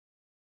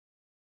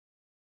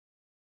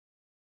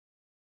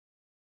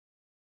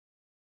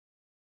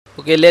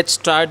Okay, let's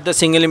start the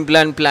single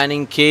implant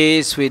planning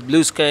case with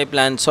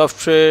BlueSkyPlan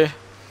software.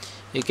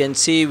 You can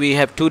see we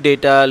have two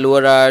data,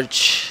 lower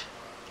arch,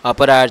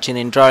 upper arch in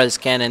intraoral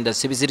scan and the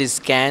CBCT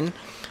scan.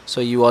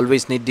 So you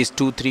always need these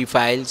 2-3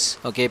 files,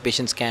 okay,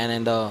 patient scan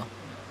and the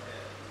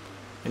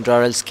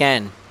intraoral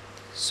scan.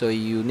 So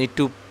you need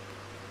to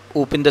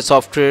open the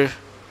software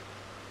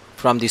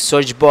from the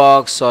search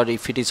box, or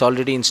if it is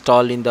already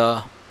installed in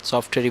the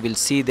software you will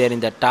see there in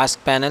the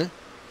task panel.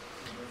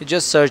 You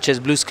just search as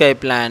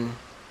BlueSkyPlan,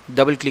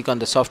 double click on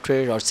the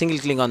software or single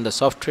click on the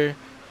software.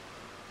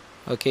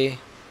 Okay,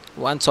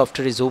 once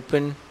software is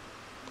open,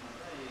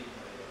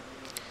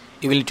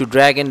 you will need to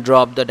drag and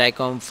drop the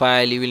DICOM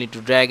file. You will need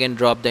to drag and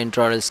drop the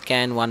intraoral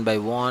scan one by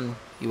one.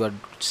 You are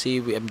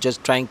I'm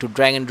just trying to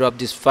drag and drop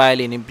this file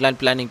in implant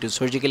planning to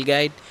surgical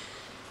guide.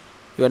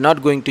 You are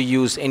not going to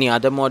use any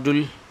other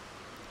module.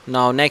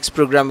 Now next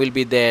program will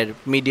be there,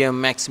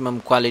 medium maximum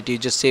quality.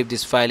 Just save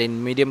this file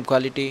in medium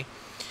quality.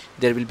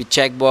 There will be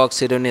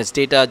checkbox erroneous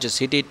data, just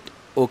hit it,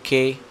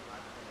 OK,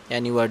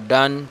 and you are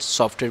done.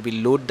 Software will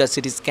load the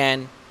CT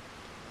scan,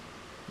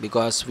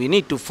 because we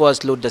need to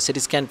first load the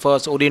CT scan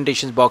first.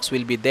 Orientation box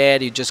will be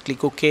there. You just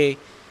click OK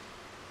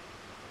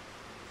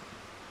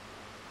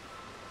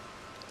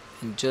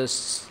and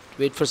just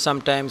wait for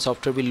some time.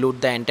 Software will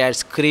load the entire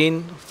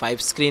screen.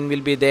 5 screen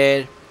will be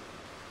there.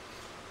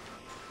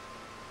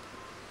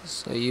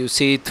 So you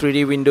see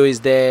 3D window is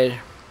there.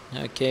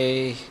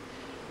 Okay,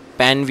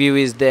 pan view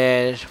is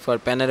there. For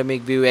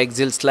panoramic view,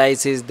 axial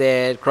slice is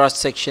there, cross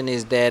section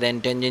is there,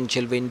 and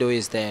tangential window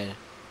is there.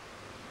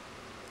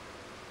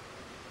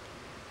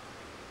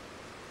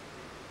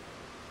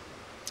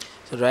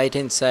 So right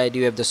hand side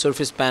you have the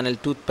surface panel,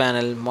 tooth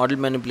panel, model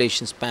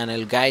manipulations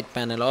panel, guide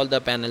panel, all the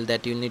panel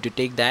that you need to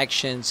take the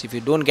actions. If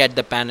you don't get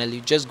the panel,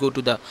 you just go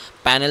to the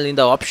panel in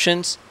the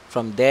options.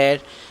 From there,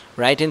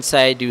 right hand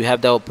side you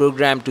have the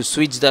program to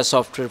switch the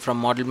software from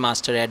model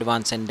master,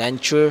 advanced and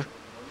denture.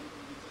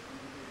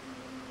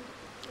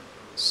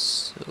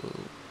 So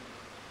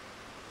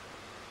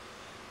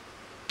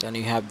then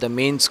you have the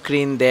main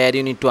screen. There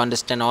you need to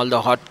understand all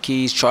the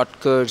hotkeys,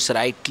 shortcuts,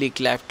 right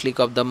click, left click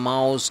of the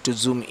mouse to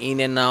zoom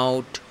in and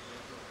out.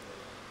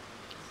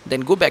 Then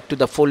go back to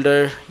the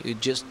folder. You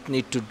just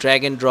need to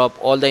drag and drop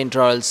all the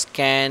intraoral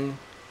scan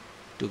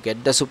to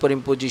get the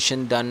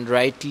superimposition done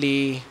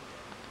rightly.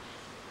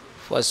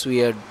 First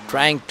we are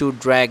trying to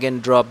drag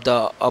and drop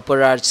the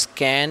upper arch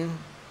scan.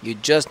 You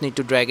just need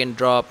to drag and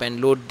drop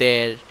and load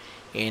there,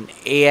 and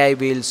AI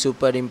will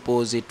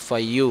superimpose it for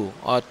you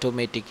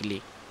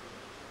automatically.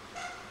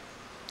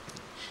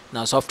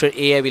 Now software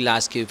AI will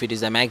ask you if it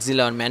is a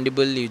maxilla or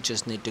mandible. You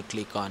just need to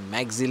click on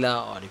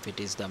maxilla, or if it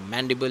is the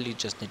mandible, you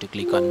just need to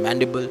click on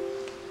mandible.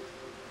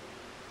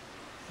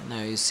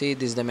 Now you see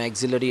this is the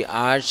maxillary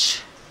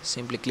arch.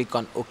 Simply click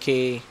on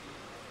OK.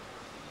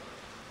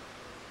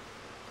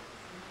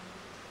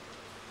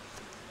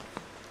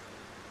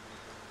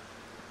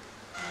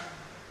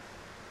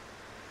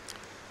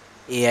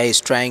 AI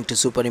is trying to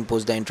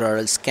superimpose the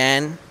intraoral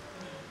scan.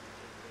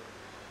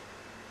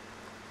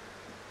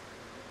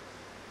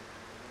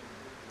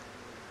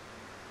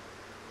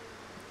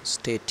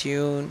 Stay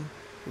tuned,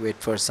 wait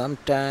for some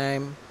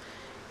time,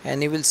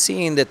 and you will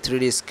see in the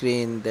 3D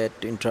screen that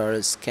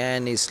intraoral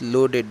scan is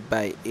loaded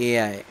by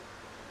AI.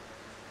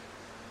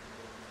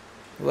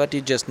 What you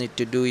just need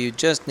to do, you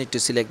just need to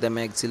select the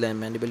maxilla and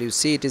mandible. You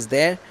see it is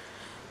there,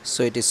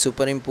 so it is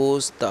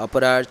superimposed the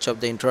upper arch of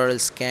the intraoral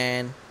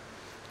scan.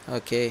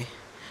 Okay,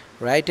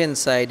 right hand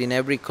side in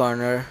every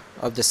corner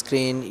of the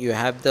screen you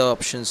have the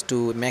options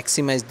to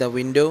maximize the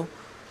window,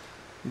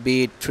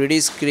 be it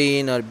 3D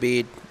screen or be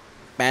it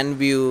pan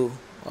view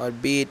or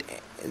be it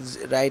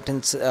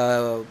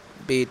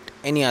be it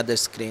any other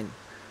screen.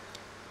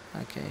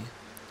 Okay,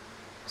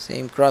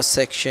 same cross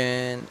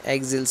section,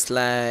 axial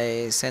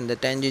slice, and the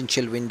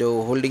tangential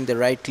window. Holding the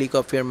right click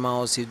of your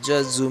mouse, you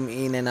just zoom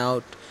in and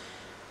out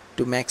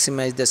to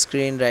maximize the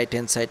screen. Right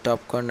hand side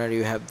top corner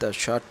you have the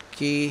short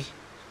key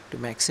to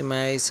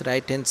maximize.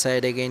 Right hand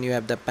side again you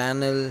have the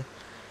panel.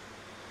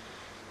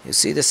 You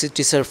see the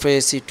CT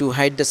surface. To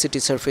hide the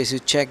CT surface, you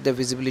check the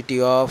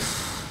visibility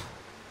off.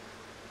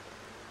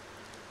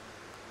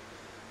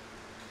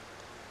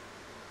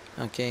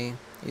 Okay,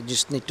 you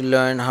just need to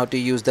learn how to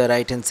use the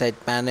right hand side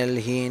panel,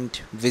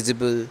 hint,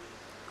 visible,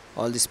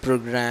 all this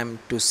program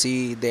to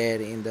see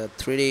there in the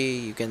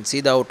 3D. You can see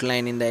the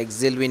outline in the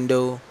axial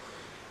window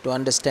to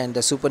understand the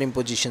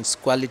superimposition's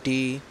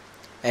quality,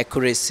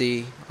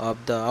 accuracy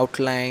of the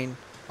outline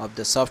of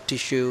the soft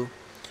tissue.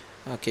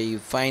 Okay, you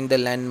find the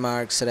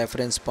landmarks,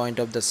 reference point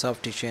of the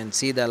soft tissue, and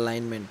see the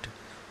alignment.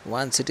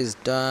 Once it is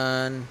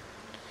done,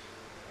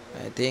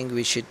 I think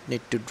we should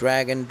need to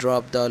drag and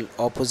drop the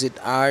opposite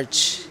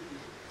arch.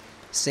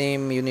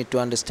 Same, you need to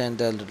understand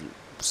the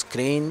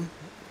screen.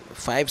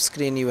 5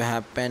 screen you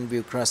have, pan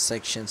view, cross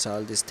sections,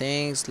 all these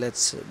things.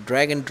 Let's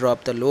drag and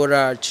drop the lower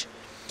arch.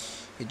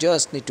 You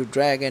just need to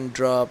drag and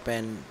drop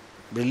and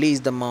release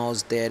the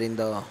mouse there in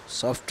the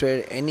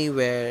software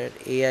anywhere.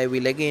 AI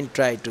will again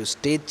try to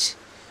stitch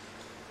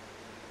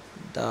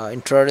The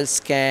intraoral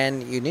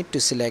scan, you need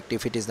to select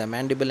if it is the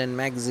mandible and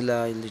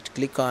maxilla. You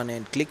click on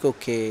it, click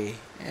OK,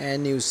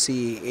 and you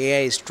see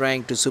AI is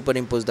trying to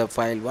superimpose the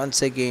file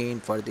once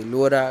again for the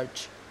lower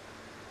arch.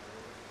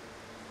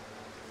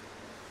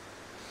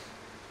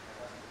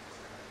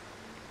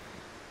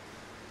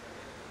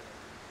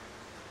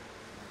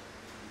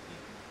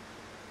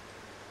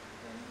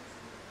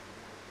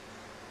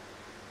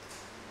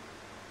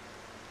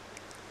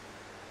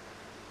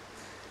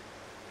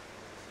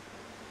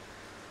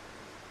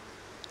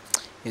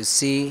 You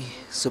see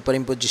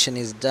superimposition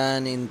is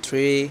done in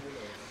 3,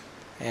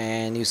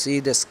 and you see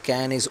the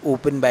scan is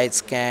open by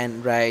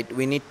scan, right?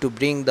 We need to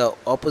bring the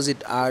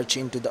opposite arch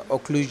into the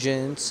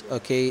occlusions.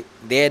 Okay,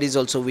 there is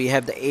also we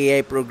have the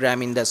AI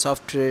program in the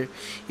software.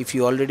 If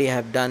you already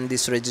have done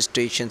these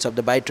registrations of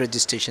the byte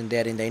registration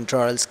there in the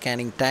intraoral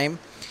scanning time,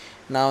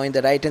 now in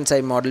the right hand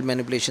side model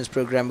manipulations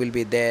program will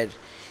be there.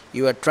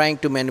 You are trying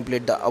to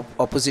manipulate the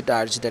opposite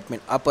arch, that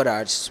means upper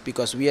arch,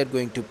 because we are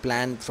going to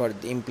plan for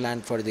the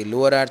implant for the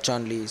lower arch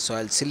only. So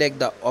I'll select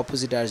the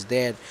opposite arch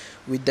there.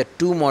 With the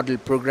 2 model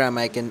program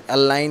I can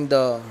align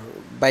the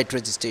byte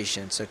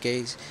registrations.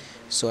 Okay,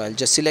 so I'll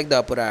just select the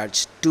upper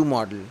arch 2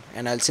 model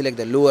and I'll select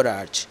the lower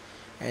arch,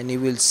 and you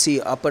will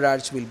see upper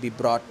arch will be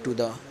brought to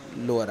the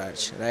lower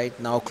arch. Right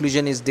now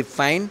occlusion is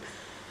defined.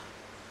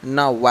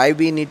 Now why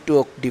we need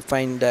to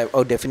define the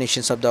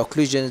definitions of the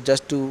occlusions,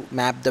 just to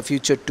map the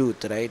future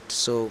tooth, right?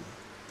 So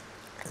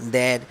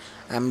there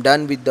I'm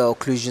done with the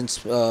occlusions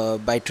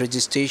byte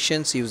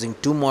registrations using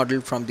 2 model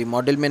from the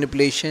model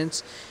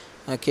manipulations.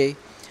 Okay,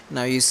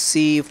 now you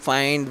see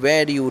find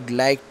where you would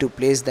like to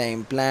place the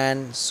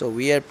implant. So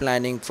we are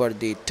planning for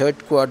the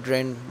third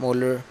quadrant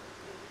molar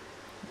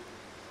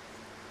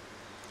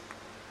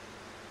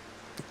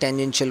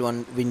tangential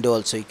one window.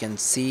 Also you can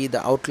see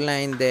the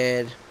outline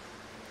there.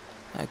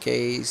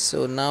 Okay,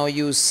 so now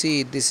you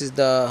see this is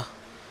the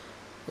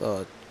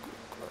uh,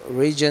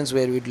 regions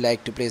where we'd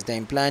like to place the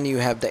implant. You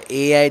have the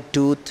AI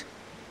tooth.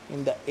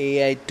 In the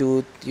AI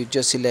tooth you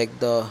just select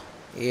the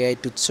AI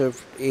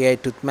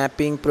tooth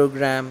mapping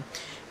program,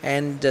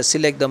 and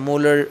select the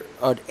molar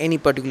or any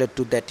particular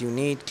tooth that you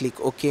need.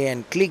 Click OK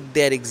and click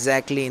there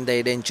exactly in the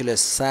edentulous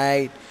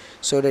side,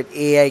 so that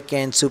AI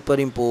can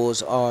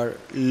superimpose or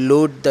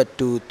load the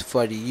tooth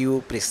for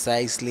you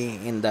precisely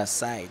in the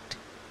site.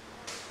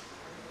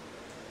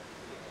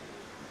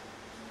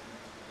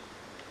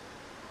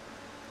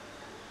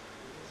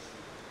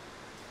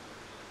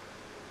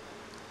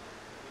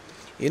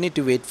 You need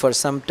to wait for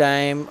some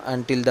time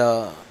until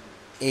the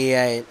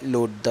AI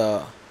load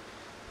the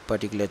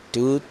particular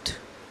tooth.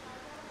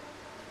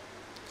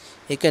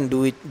 You can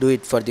do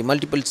it for the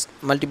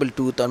multiple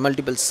tooth or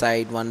multiple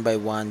side one by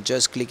one,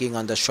 just clicking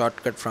on the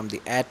shortcut from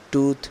the add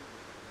tooth.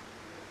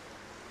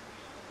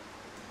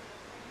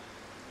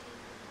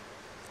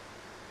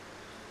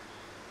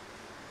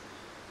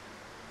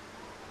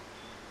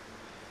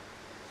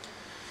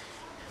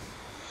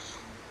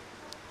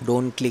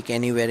 Don't click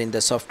anywhere in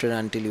the software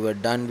until you are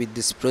done with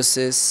this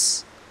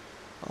process,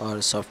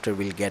 or software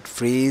will get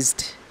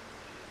freezed.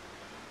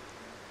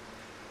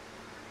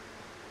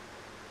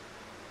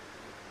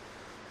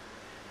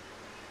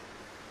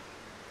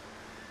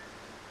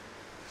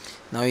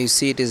 Now you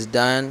see it is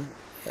done,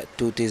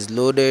 tooth is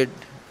loaded.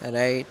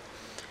 Right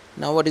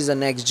now what is the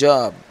next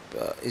job?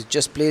 Is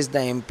just place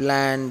the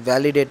implant,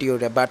 validate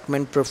your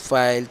abutment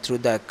profile through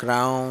the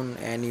crown,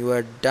 and you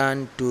are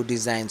done to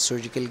design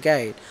surgical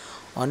guide.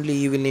 Only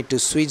you will need to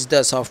switch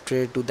the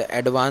software to the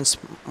advanced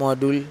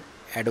module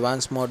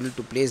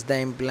to place the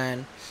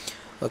implant.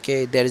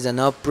 Okay, there is a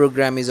nerve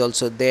program is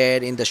also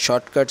there in the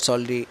shortcuts.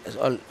 Only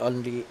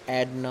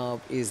add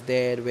nerve is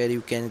there, where you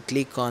can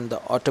click on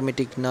the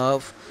automatic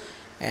nerve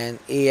and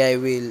AI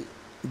will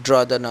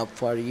draw the nerve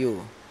for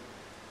you.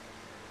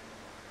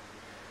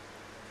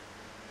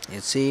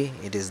 You see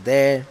it is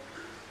there.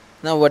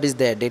 Now what is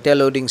there? Data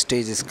loading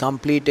stage is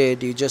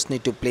completed. You just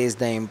need to place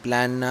the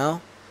implant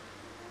now.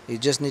 You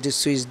just need to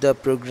switch the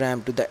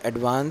program to the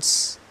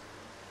advanced,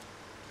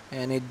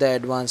 and in the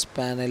advanced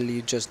panel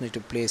you just need to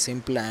place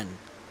implant.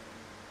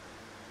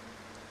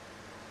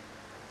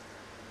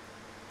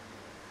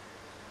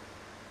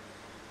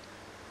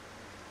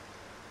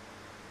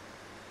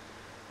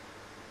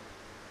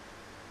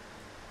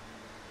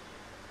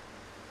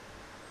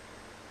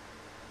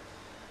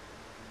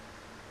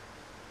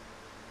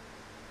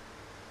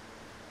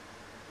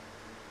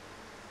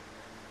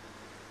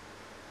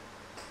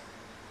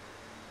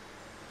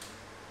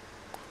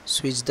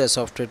 Switch the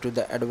software to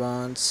the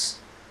advanced.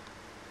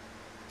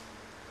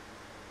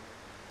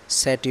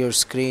 Set your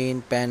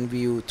screen, pan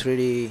view,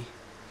 3D.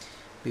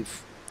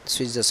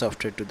 Switch the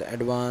software to the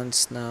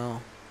advanced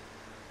now.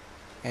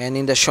 And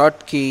in the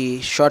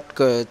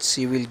shortcuts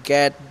you will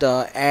get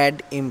the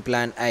add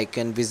implant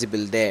icon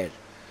visible there.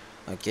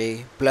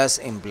 Okay, plus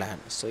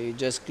implant. So you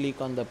just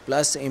click on the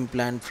plus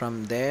implant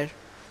from there.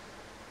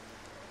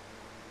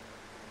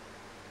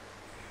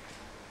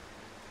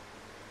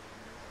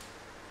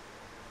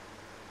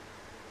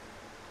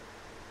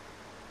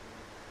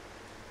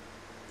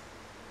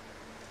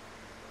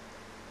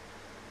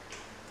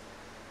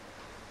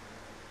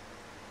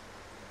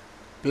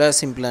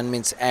 plus implant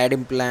means add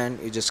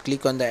implant. You just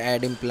click on the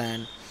add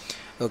implant.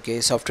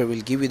 Okay, software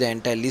will give you the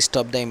entire list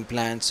of the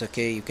implants.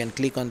 Okay, you can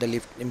click on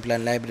the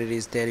implant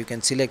libraries. There you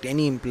can select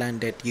any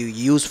implant that you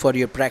use for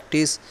your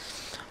practice.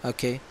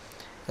 Okay,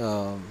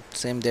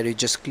 same there, you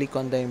just click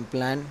on the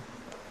implant,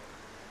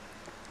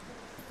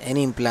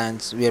 any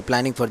implants. We are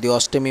planning for the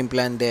ostomy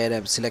implant. There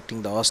I'm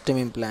selecting the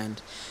ostomy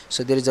implant.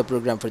 So there is a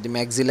program for the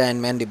maxilla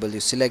and mandible. You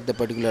select the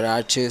particular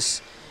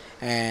arches,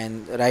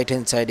 and right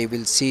hand side you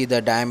will see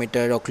the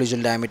diameter,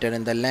 occlusal diameter,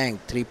 and the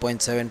length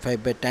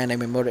 3.75 by 10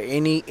 mm, or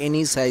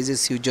any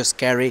sizes you just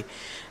carry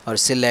or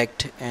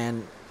select.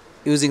 And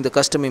using the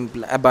custom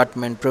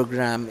abutment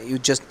program, you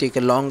just take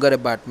a longer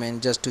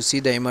abutment just to see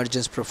the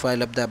emergence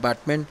profile of the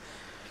abutment.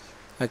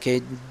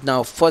 Okay,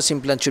 now first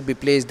implant should be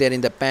placed there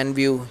in the pan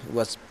view.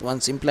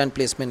 Once implant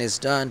placement is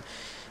done,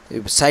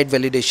 side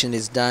validation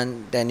is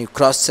done, then you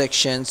cross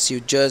sections, you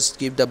just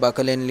give the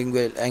buccal and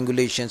lingual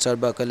angulations or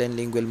buccal and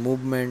lingual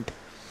movement.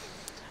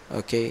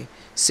 Okay,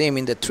 same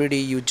in the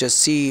 3D, you just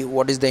see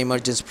what is the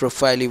emergence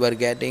profile you are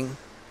getting.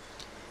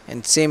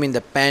 And same in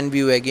the pan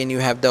view, again you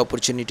have the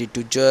opportunity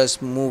to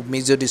just move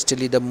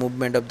mesodistally the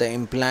movement of the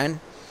implant,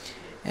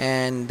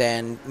 and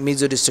then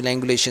mesodistal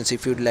angulations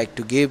if you'd like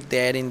to give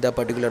there in the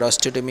particular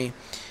osteotomy.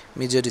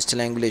 Mesodistal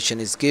angulation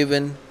is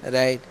given,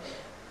 right?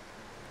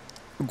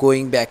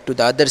 Going back to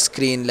the other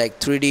screen like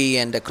 3D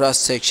and the cross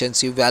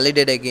sections, you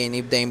validate again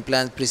if the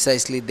implant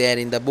precisely there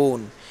in the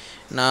bone.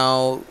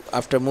 Now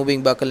after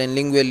moving buccal and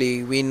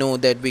lingually, we know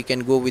that we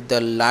can go with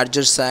the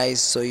larger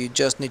size, so you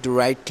just need to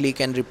right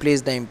click and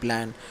replace the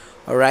implant,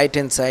 or right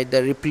hand side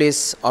the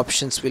replace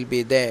options will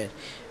be there.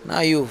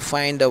 Now you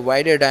find a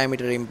wider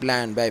diameter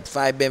implant by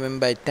 5 mm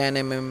by 10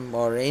 mm,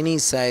 or any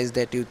size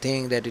that you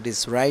think that it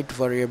is right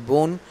for your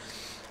bone.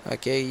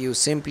 Okay, you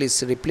simply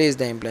replace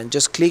the implant,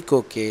 just click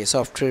OK.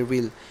 Software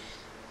will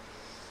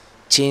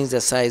change the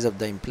size of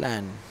the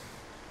implant.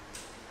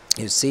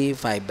 You see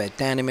 5 by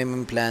 10 mm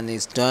implant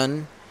is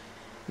done.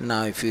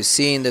 Now if you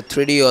see in the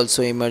 3D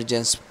also,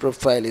 emergence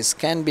profile is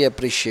can be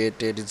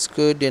appreciated, it's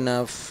good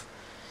enough.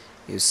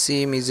 You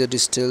see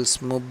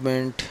mesodistals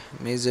movement,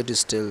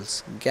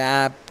 mesodistals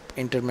gap,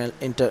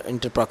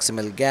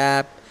 interproximal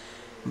gap,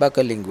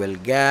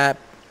 buccolingual gap.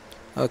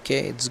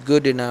 Okay, it's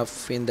good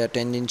enough in the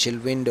tangential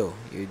window.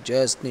 You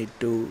just need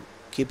to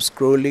keep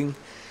scrolling.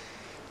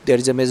 There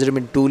is a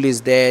measurement tool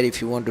is there.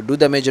 If you want to do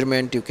the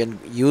measurement, you can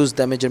use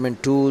the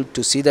measurement tool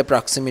to see the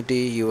proximity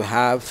you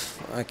have.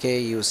 Okay,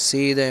 you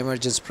see the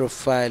emergence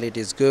profile, it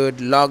is good.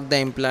 Lock the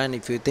implant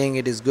if you think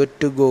it is good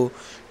to go.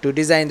 To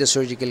design the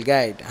surgical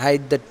guide,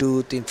 hide the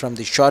tooth in from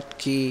the short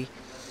key.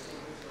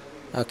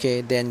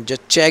 Okay, then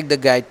just check the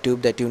guide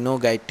tube, that you know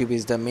guide tube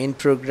is the main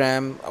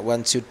program.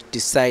 Once you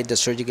decide the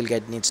surgical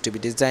guide needs to be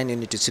designed, you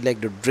need to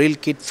select the drill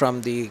kit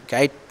from the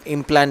guide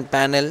implant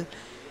panel,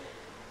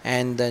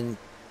 and then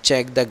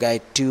check the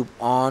guide tube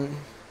on.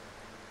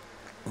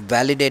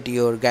 Validate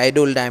your guide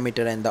hole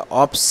diameter and the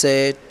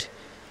offset.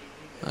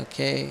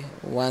 Okay,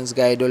 once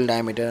guide hole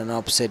diameter and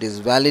offset is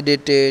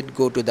validated,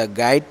 go to the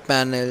guide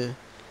panel.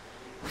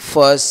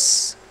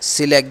 First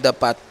select the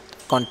path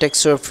contact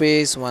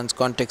surface. Once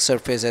contact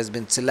surface has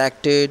been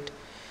selected,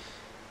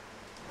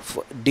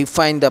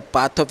 define the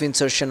path of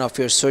insertion of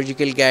your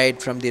surgical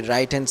guide from the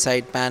right hand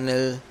side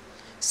panel.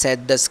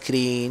 Set the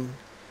screen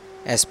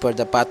as per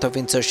the path of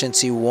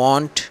insertions you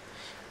want.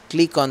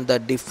 Click on the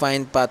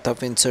define path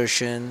of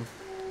insertion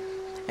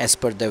as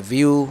per the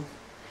view,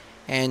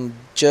 and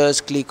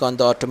just click on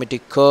the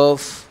automatic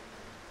curve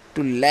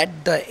to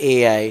let the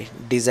AI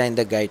design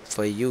the guide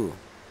for you.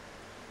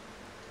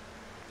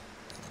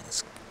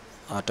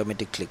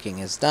 Automatic clicking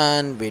is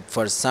done. Wait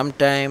for some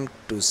time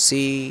to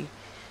see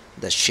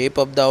the shape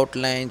of the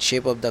outline,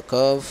 shape of the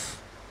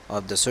curve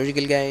of the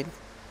surgical guide.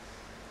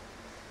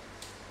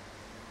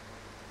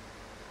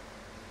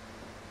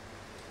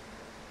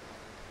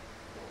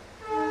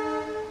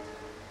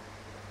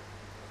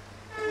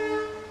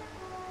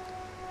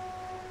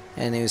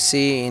 And you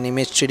see in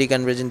image 3D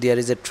conversion there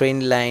is a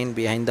train line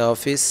behind the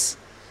office,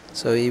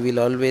 so you will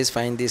always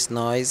find this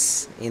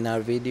noise in our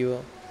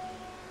video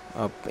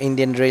of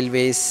Indian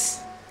Railways.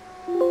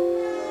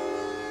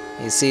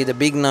 You see the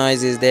big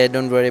noise is there,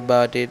 don't worry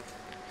about it.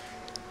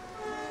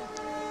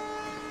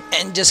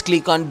 And just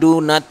click on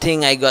do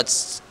nothing, I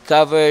got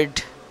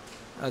covered.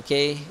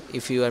 Okay,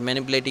 if you are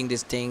manipulating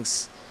these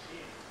things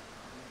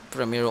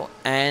from your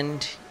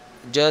end,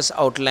 just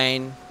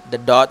outline the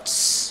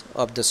dots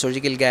of the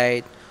surgical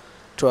guide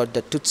throughout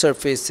the tooth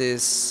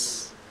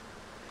surfaces.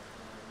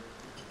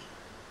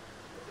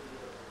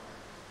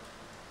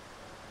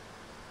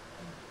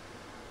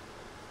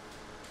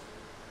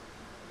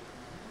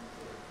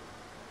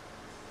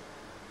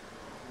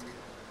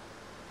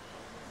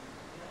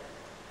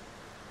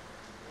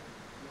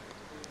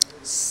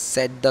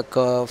 Set the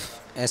curve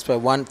as per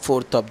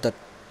 1/4 of the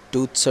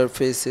tooth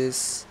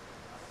surfaces.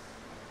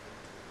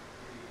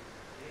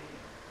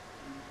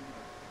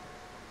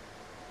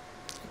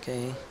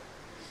 Okay,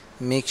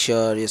 make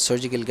sure your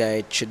surgical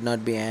guide should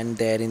not be end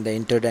there in the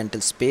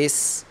interdental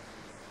space.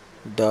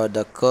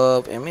 The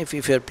curve. I mean,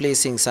 if you're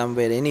placing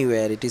somewhere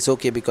anywhere, it is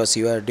okay because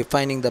you are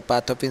defining the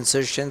path of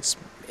insertions.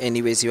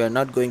 Anyways, you are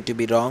not going to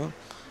be wrong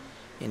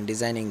in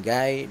designing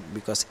guide,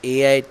 because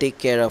AI take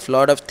care of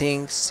lot of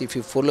things. If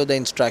you follow the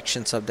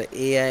instructions of the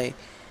AI,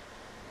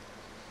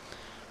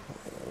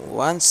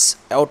 once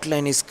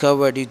outline is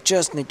covered, you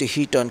just need to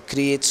hit on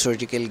create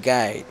surgical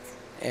guide,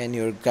 and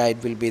your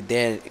guide will be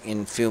there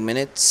in few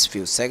minutes,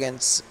 few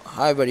seconds.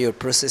 However, your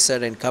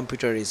processor and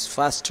computer is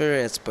faster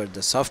as per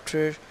the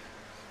software,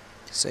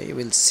 so you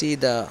will see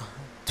the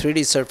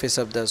 3D surface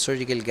of the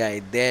surgical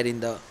guide there in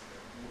the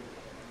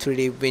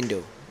 3D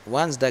window.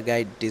 Once the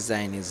guide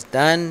design is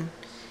done,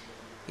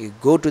 you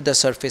go to the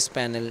surface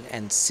panel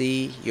and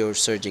see your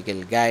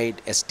surgical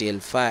guide STL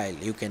file.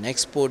 You can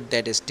export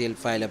that STL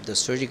file of the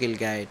surgical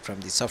guide from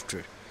the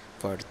software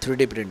for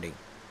 3D printing.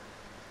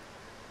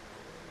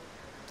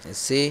 You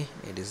see,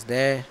 it is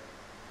there.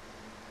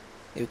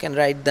 You can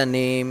write the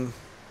name.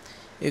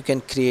 You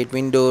can create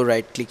window,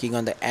 right clicking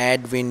on the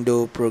add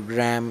window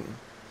program,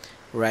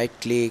 right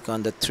click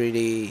on the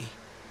 3D,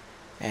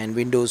 and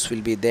windows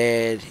will be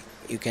there.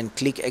 You can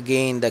click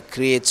again the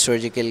create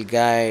surgical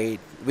guide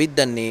with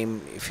the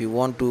name. If you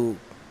want to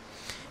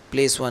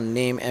place one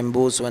name,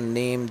 emboss one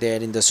name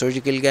there in the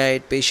surgical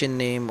guide, patient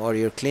name or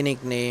your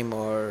clinic name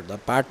or the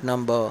part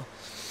number,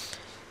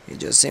 you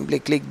just simply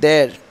click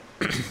there.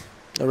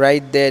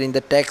 Right there in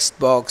the text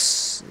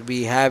box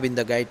we have in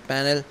the guide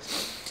panel,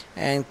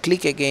 and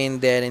click again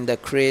there in the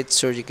create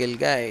surgical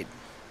guide.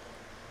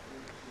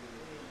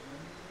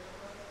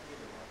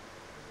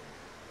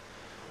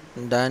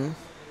 Done.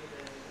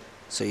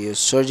 So your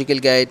surgical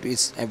guide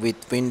is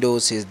with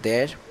windows is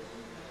there.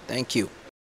 Thank you.